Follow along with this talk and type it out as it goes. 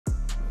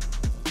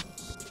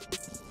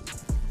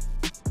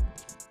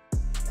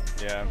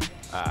Yeah.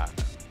 Ah,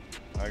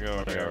 I go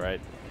I'm gonna go right.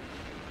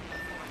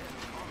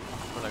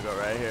 I'm gonna go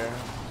right here.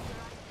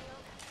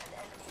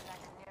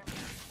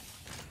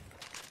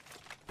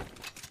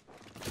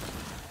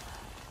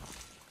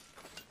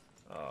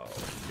 Oh,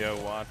 Yo,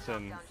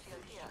 Watson.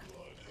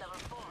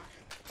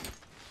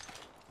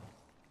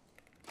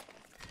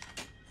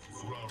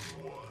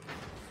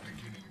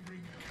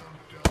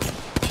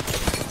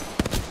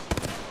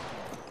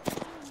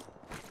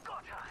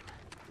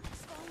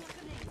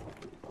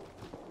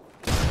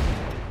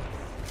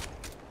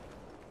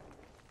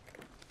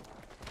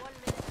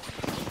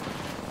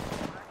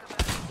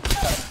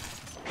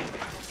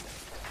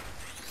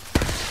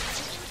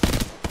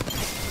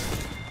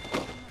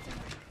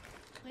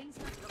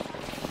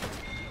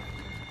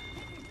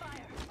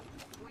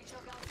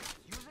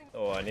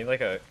 oh, I need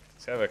like a.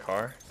 Does he have a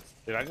car?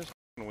 Dude, I just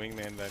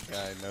wingman that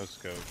guy, no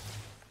scope.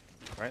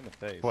 Right in the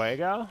face.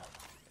 Fuego?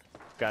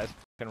 Guys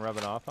fucking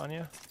rubbing off on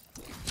you?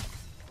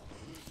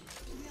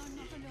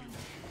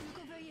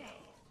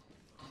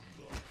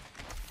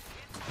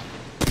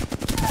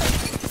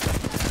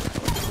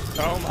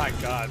 Oh my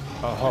god.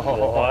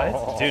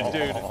 What?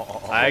 Dude,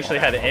 I actually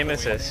had aim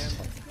assist.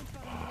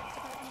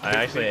 I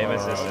actually aim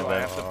assisted I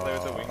that. have to play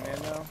with the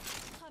wingman now?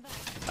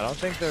 I don't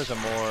think there's a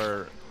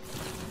more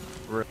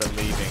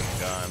relieving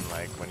gun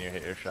like when you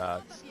hit your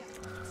shots.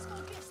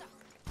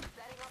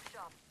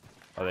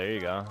 Oh, there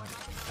you go.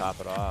 Top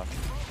it off.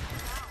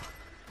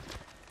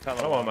 I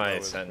don't want my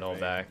sentinel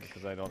back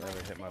because I don't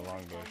ever hit my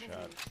longbow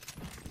shot.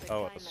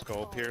 Oh, a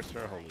skull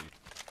piercer? Holy.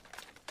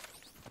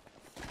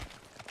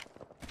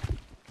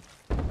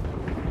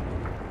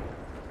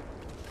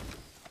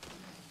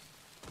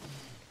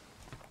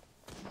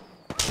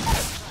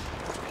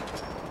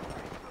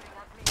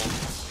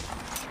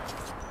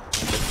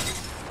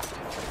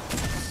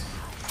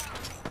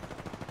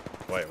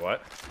 Wait,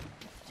 what?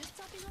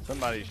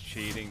 Somebody's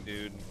cheating,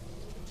 dude.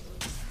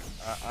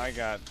 I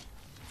got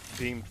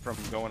beamed from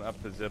going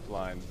up the zip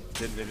line.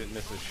 Didn't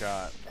miss a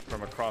shot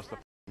from across the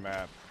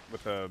map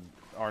with a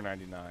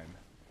R99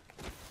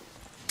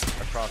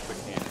 across the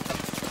camp.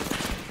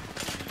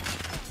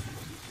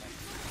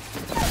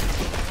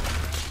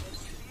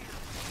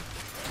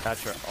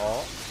 Got your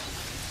ult?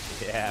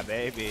 Yeah,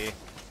 baby.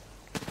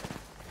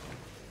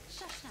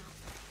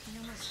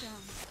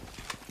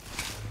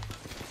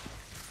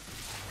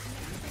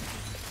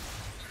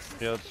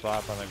 Shield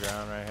swap on the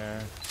ground right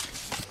here.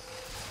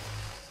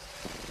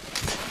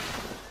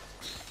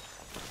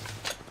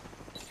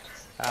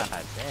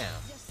 God damn.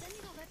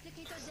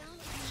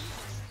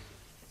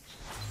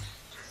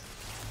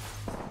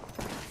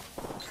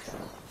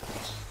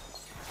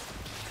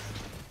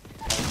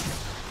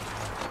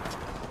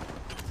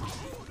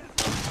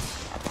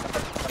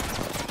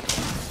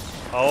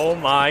 Oh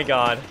my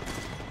god.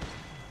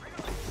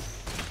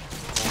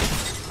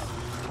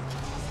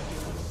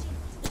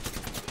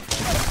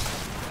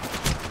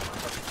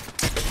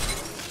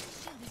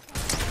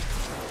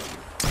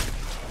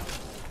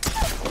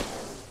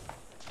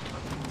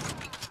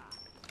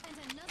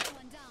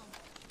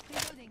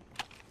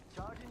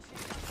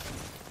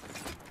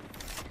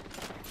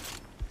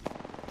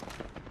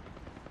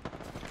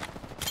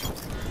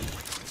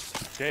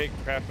 Jake,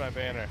 craft my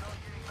banner.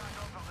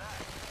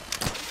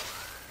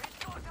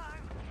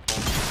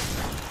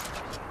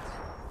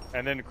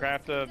 And then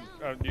craft a,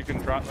 you can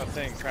drop a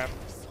thing,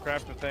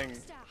 craft a thing.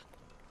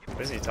 What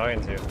is he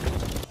talking to?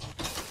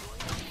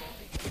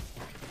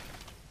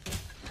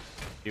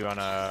 You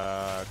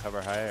wanna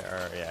cover height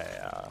or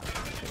yeah.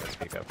 Let's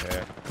peek up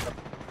here.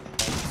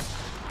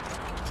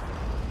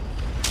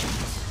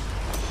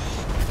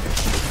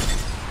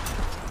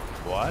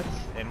 What?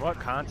 In what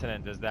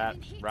continent does that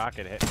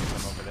rocket hit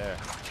from over there?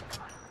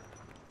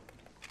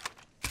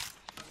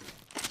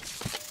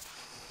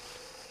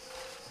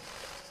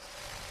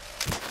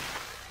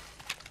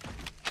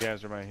 You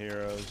guys are my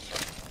heroes.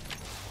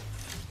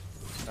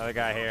 Another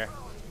guy here.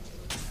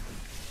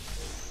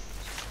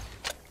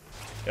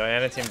 Yo,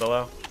 and a team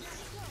below.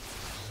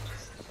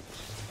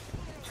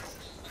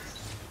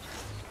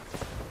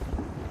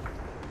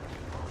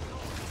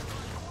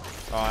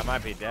 Oh, I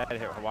might be dead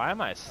here. Why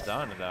am I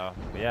stunned though?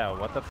 Yeah,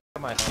 what the f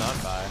am I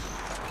stunned by?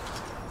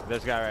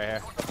 This guy right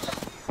here.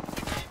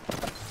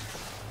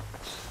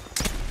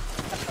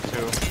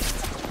 2.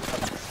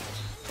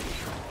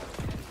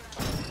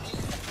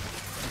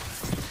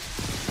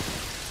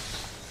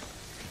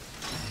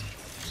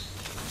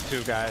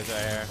 Two guys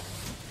right here.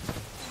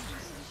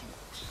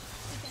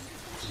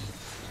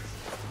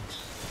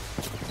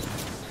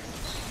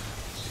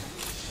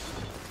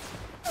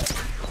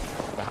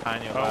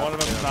 Behind you. Oh, one of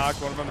them's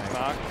knocked, one of them's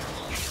knocked.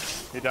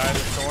 He died in the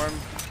storm.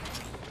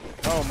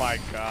 Oh my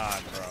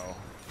god, bro.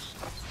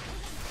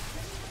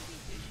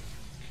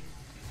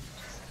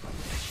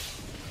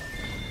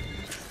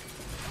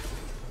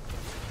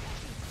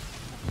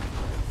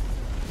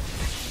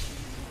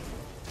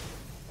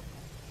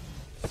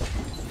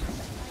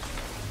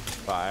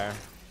 Fire.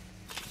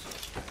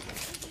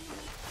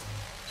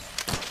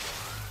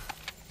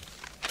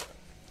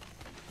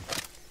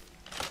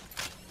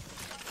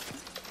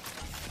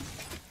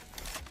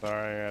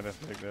 Sorry, I had to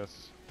take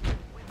this.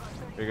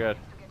 You're good.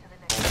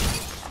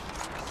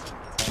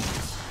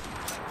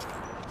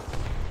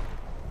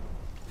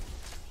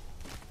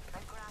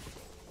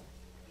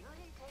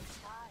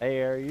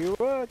 Hey, are you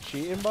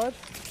cheating, bud?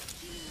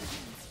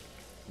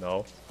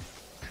 No.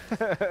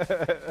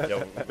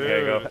 Yo, we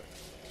gotta go.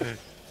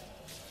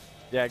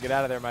 Yeah, get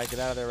out of there, Mike. Get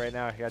out of there right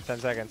now. You got 10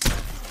 seconds.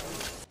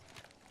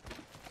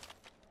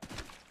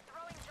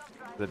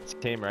 The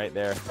team right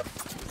there.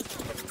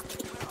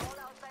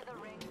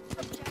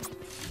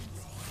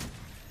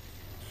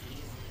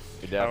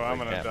 You definitely I'm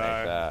gonna can't die.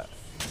 make that.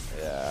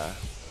 Yeah.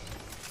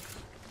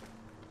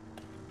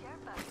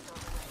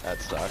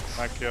 That sucks.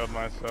 I killed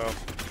myself.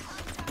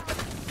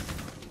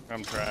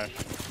 I'm trash.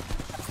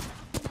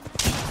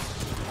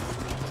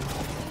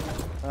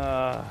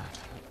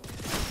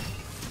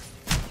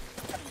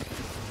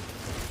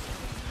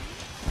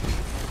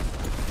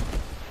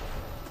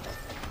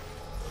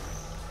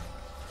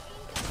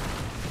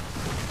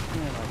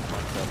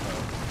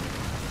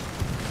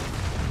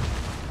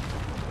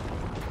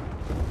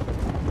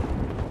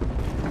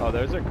 Oh,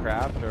 there's a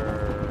craft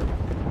or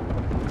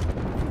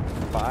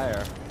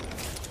fire.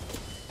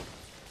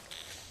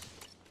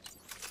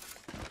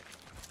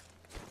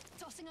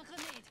 Tossing a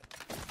grenade.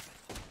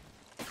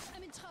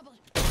 I'm in trouble.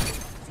 The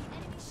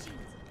enemy shield.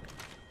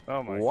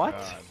 Oh my What?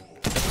 god.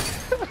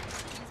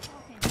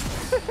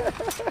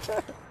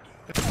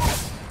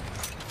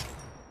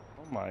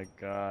 Oh my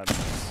god.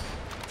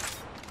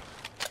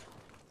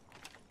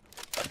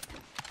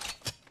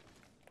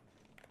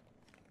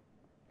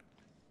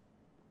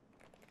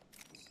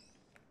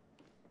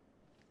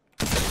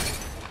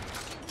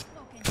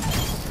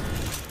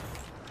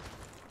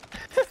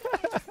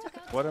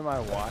 What am I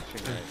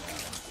watching right now?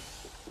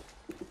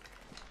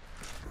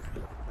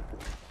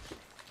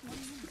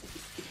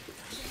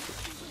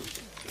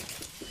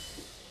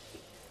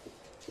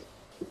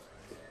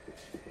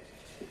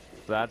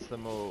 That's the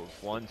move.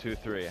 1, 2,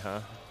 3,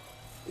 huh?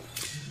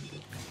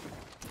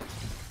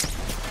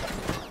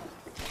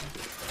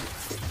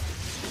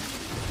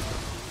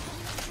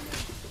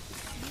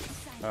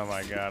 Oh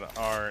my god,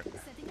 art.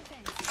 Setting a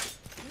fence.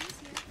 Wings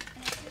here, and I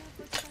clear out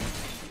what's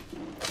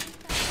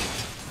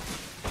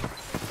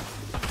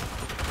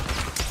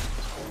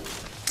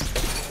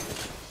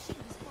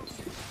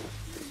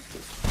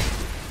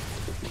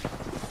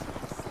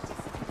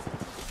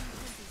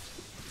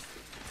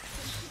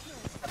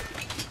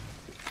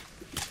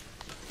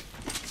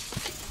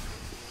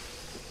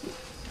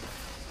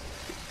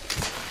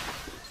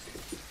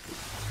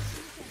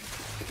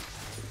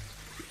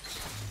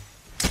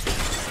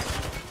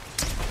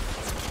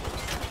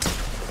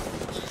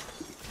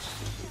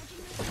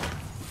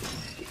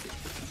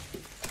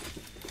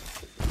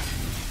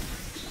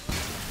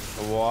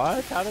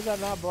What? How did that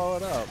not blow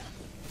it up?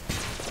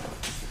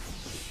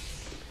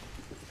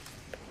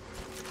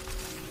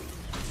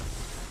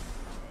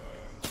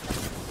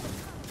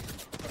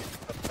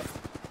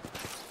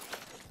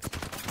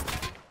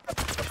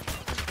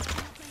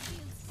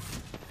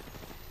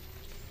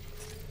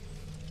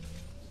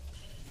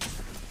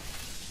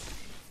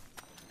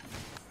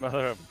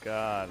 Mother of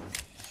God.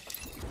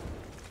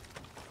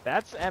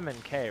 That's M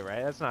and K,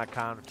 right? That's not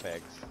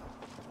configs.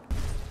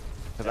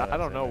 Because Yeah, I don't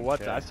that's know M and what.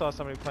 K. I saw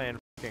somebody playing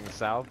fucking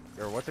South,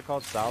 or what's it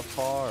called?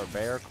 Southpaw or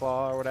Bear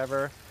Claw or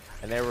whatever.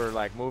 And they were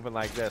like moving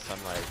like this.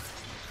 I'm like,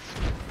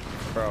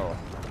 bro,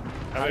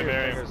 how are your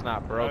fingers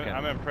not broken?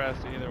 I'm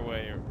impressed either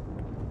way.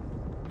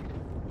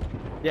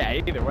 Yeah,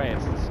 either way,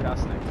 it's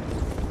disgusting.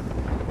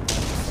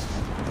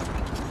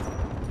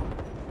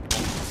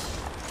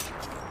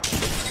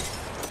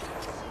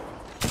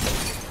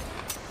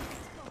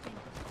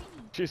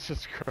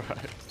 Jesus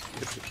Christ.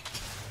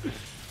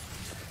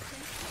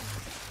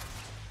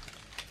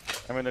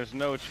 I mean, there's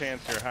no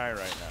chance you're high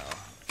right now.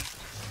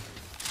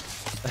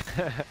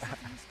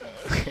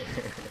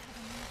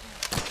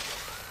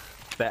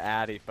 The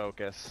Addy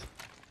focus.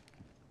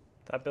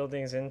 That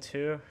building's in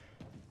too.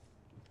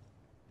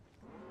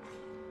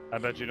 I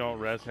bet you don't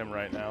res him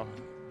right now.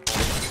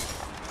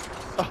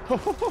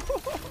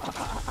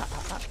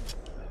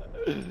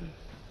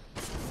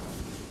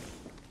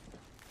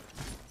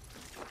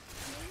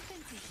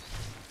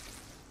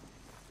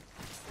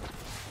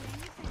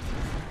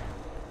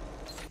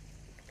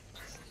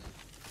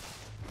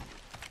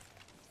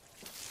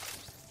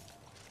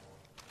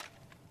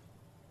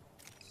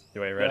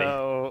 You ain't ready?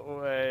 No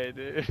way,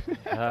 dude.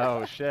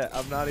 Oh shit,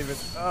 I'm not even.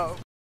 Oh.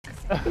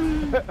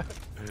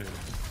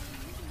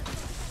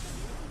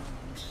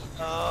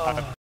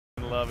 I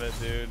love it,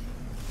 dude.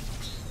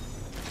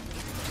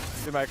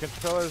 Dude, my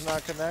controller's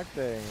not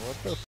connecting.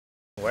 What the?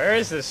 Where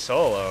is this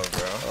solo,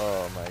 bro?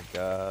 Oh my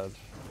god.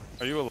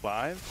 Are you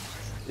alive?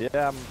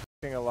 Yeah, I'm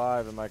fucking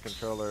alive and my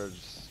controller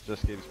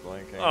just keeps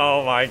blinking.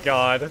 Oh my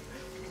god.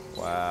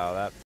 Wow,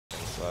 that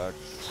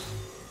sucks.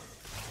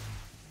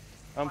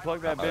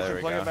 Unplug that Oh, bitch there and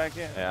we plug go. it back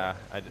in. Yeah,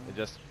 it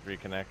just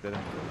reconnected.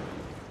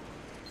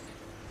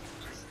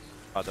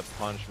 About to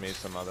punch me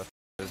some other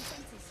f***ers.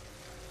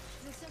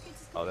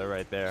 Oh, they're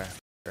right there.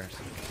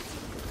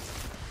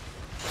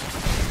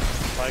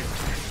 Like,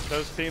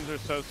 Those teams are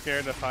so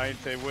scared to fight,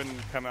 they wouldn't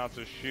come out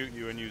to shoot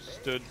you, and you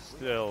stood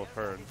still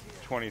for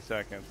 20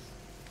 seconds.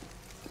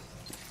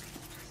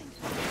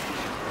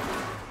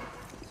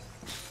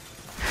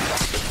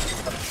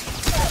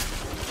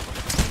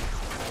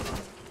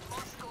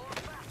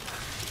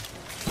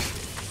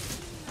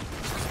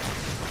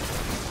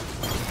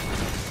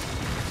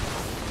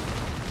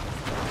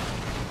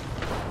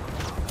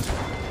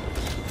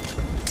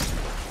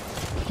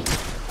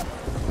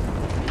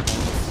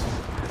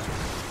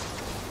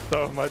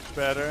 So much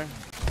better.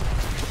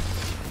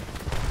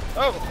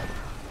 Oh!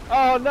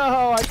 Oh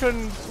no, I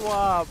couldn't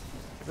swap.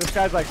 This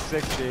guy's like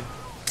 60.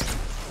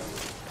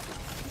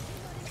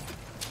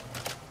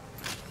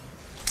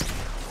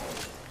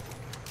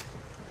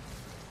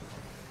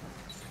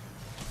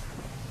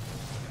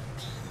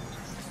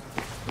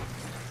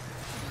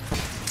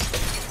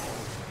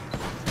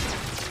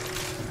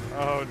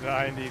 Oh,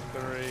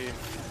 93.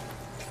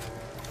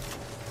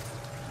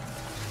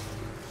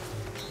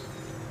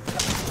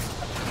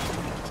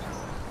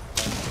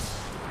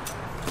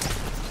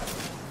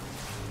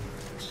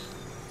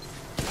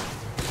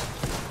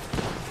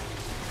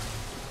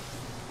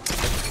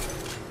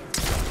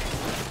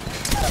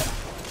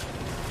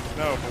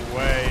 No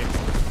way.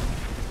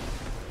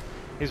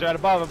 He's right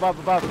above.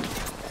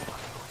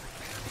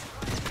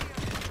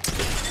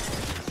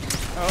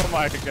 Oh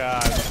my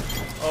god.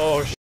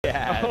 Oh shit.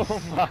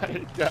 Oh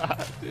my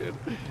god, dude.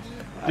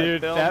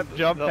 Dude, that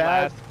jump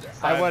pad,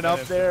 I went up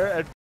minutes. there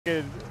and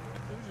fucking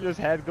just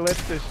head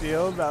glitched the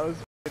shield. That was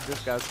fucking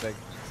disgusting.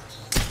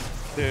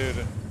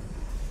 Dude.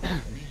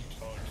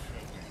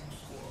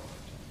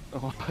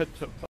 What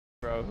the fuck,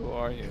 bro? Who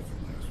are you?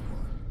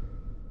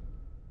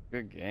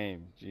 Good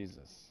game,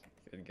 Jesus.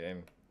 Good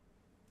game.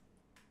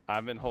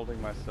 I've been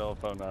holding my cell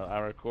phone out. I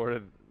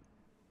recorded.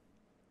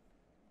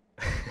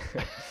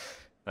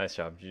 Nice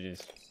job,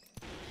 GG's.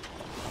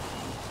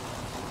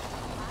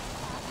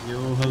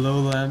 Yo,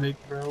 hello, Lamic,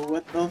 bro.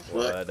 What the fuck?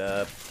 What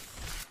up?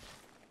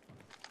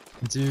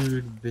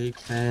 Dude, big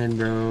fan,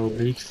 bro.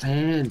 Big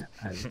fan.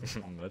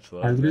 Much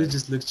love. I literally Man.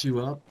 just looked you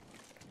up.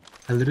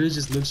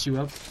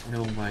 And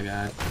oh my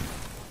god.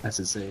 That's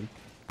insane.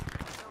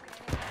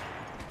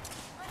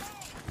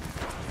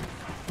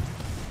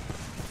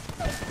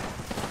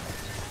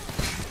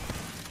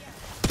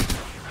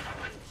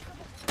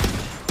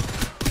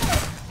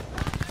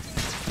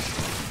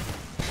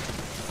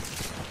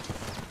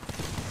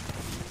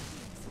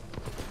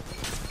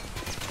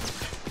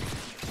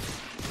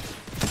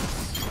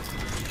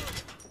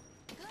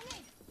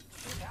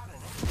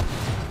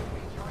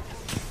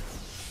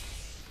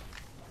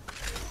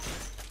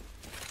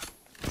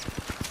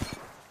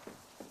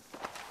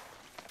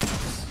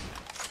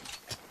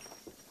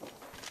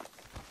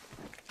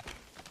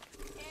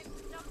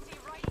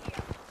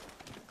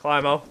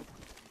 Climo.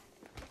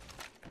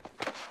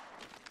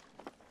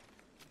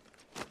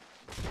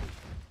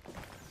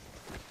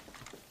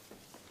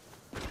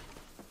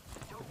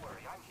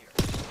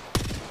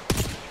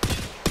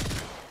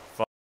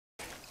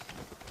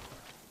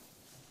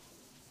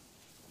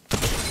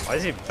 Why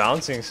is he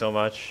bouncing so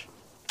much?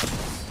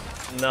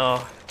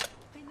 No.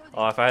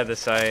 Oh, if I had the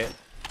sight.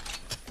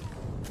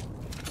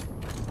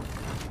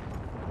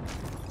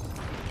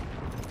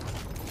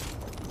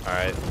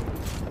 Alright.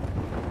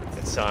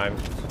 It's time.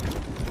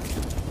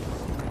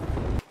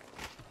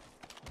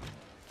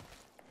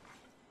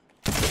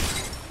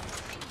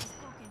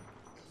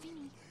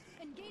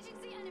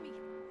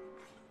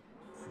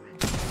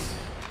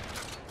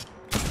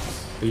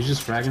 Are you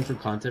just fragging for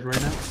content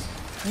right now?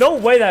 No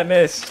way that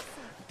missed!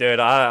 Dude,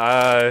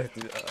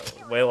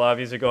 way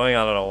lobbies are going,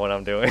 I don't know what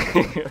I'm doing.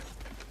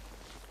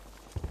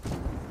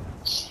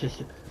 Shit.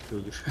 Feel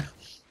you, bro.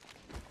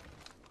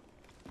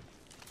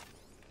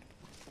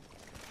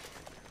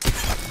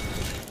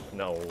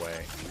 No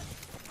way.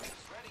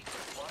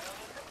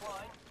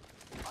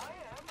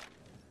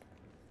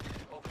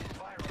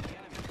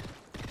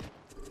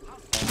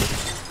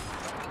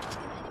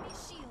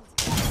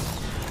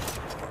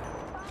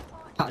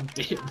 God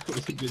damn, that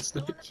was a good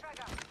snipe.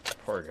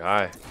 Poor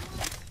guy.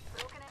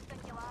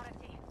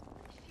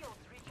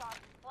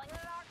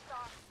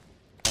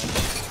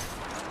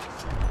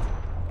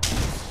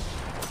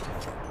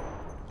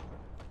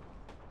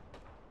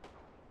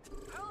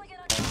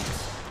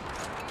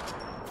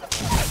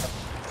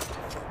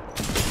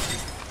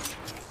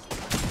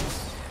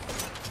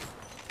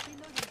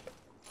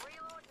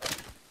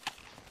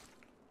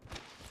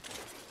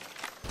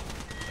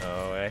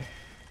 No way.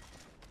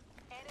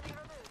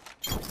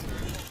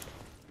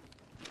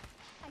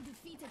 I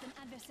defeated an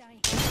adversary.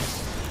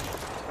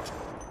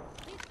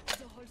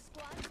 The whole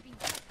squad has been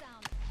shut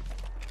down.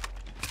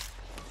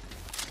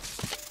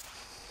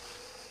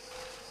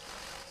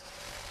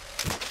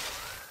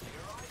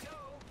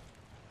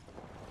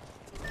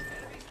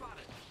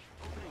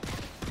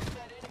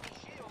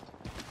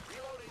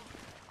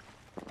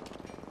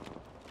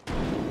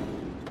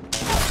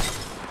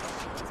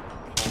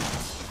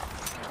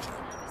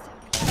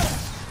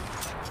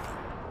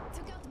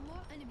 Took out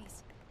more enemies.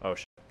 Oh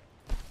shit.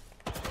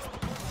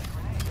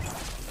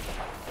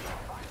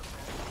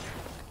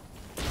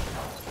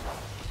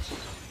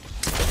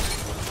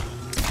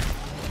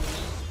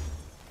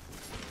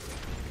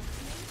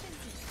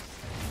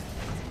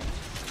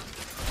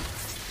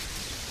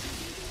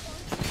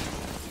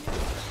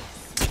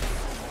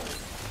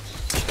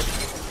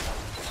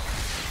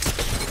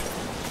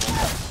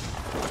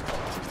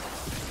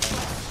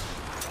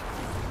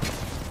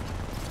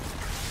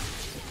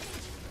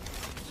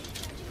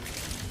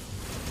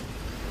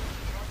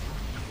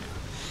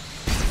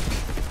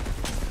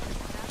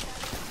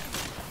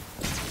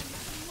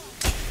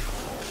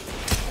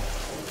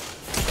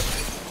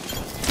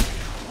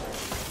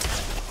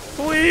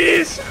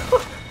 please!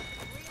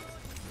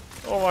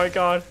 Oh my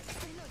god.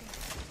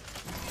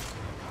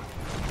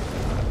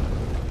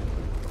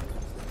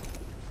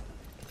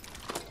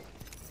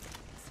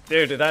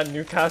 Dude, that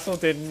Newcastle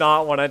did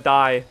not want to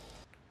die.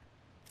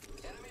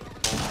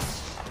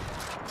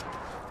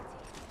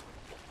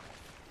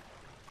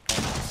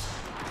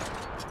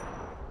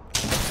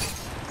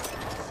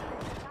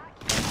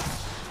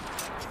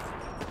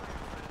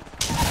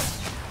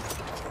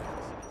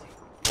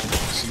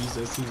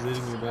 Jesus, he's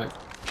hitting me back.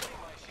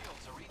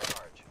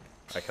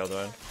 I killed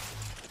one.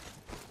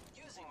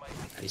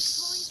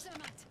 Nice.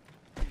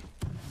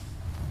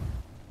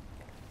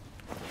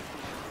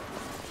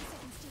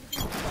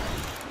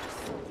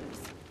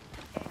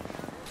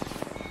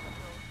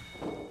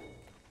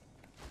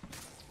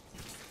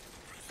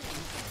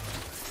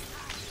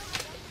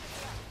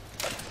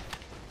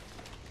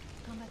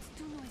 Combat's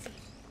too noisy.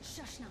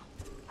 Shush now.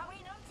 Are we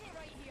not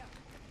right here?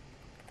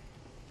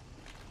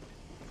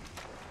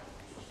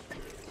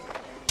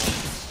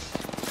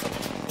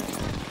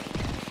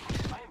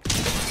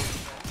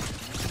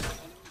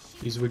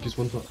 He's weak, he's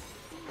one shot.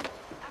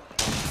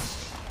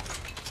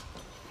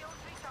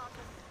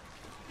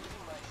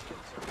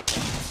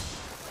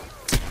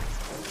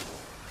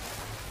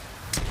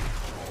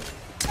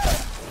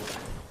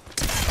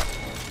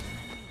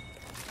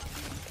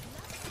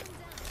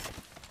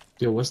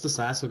 Yo, what's the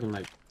sass looking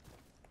like?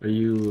 Are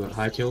you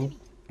high kill?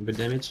 A bit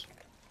damage?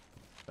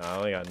 No, I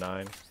only got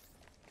 9.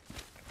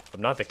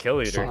 I'm not the kill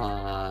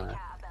leader.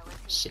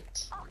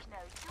 Shit.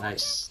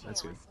 Nice,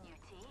 that's good.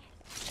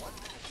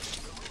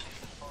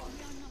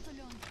 We are not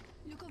alone.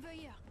 Look over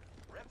here.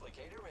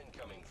 Replicator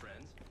incoming,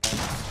 friends.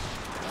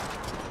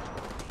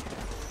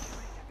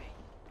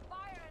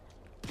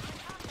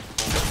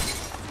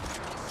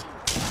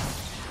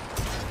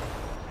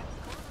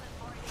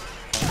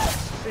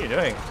 What are you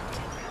doing?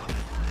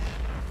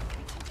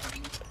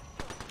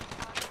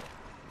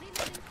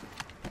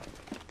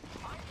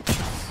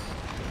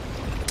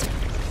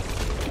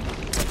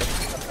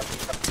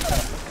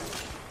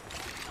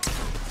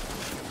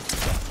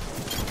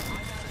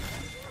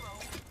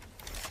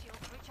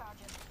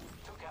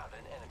 Took out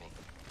an enemy.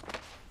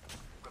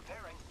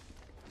 Repairing.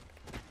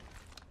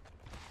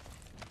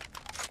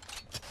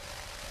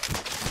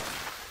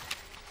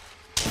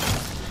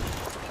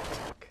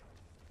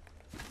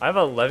 I have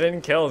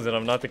 11 kills and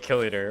I'm not the kill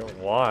leader.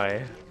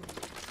 Why?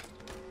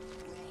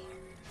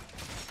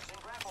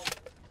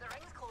 The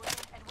ring's closing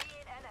and we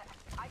ain't in it.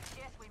 I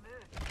suggest we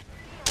move.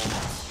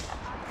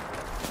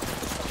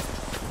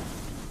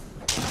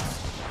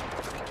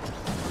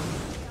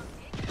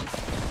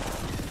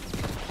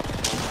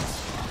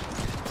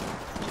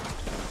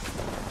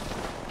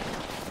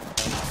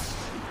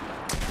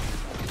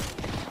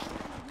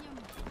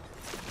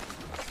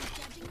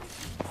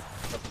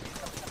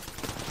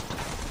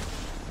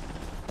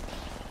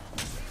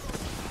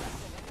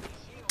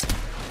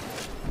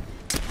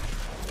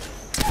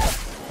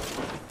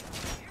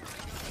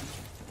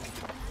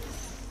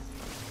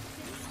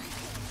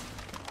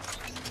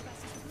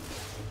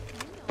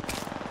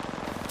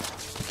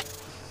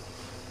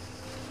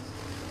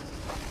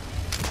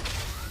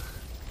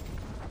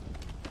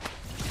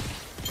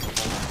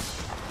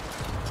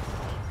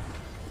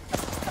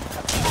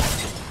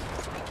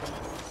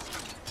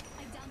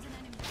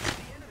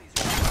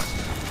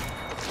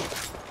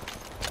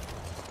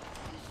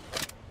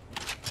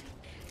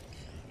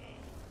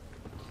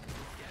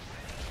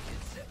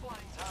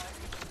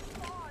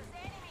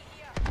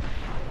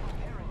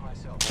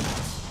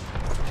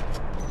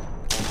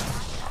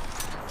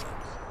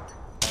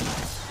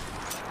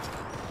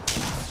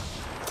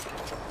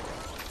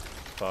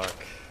 Fuck.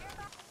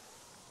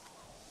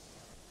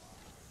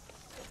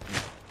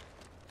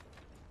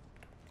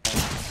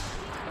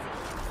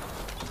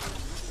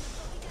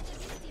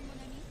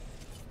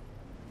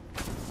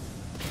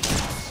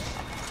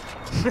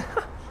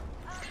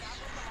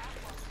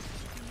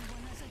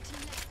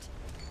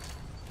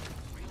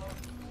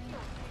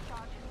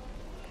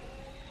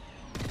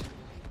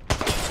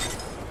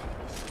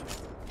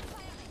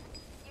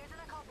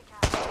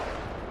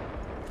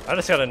 I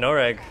just got a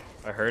no-reg.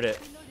 I heard it.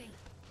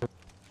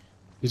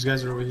 These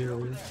guys are over here,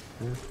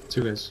 Yeah,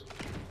 2 guys.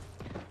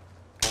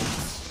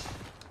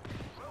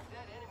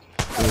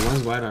 Oh,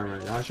 one's white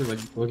armor. Y'all should like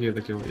look at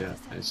the kill. Yeah,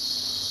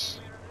 nice.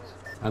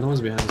 Other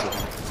one's behind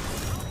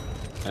us.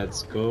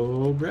 Let's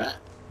go, bruh.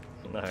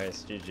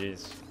 Nice,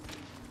 GG's.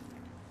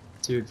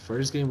 Dude,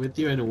 first game with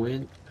you and a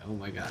win. Oh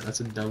my god, that's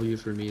a W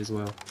for me as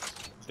well.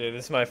 Dude,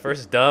 this is my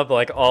first dub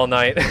like all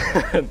night.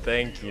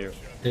 Thank you.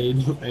 Hey,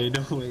 no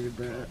way,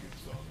 bruh.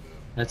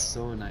 That's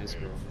so nice,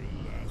 bro.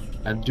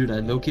 Dude, I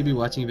low-key be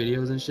watching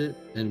videos and shit,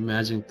 and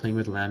imagine playing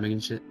with lambing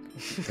and shit.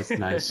 That's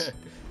nice.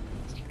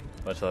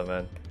 Much love,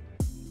 man.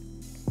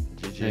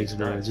 GG's, Thanks,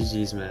 bro.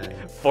 GG's,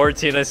 man.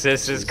 14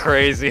 assists is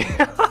crazy.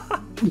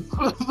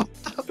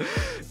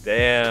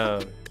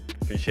 Damn.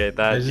 Appreciate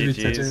that. I just be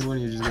touching GG's. everyone,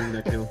 you're just getting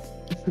that kill.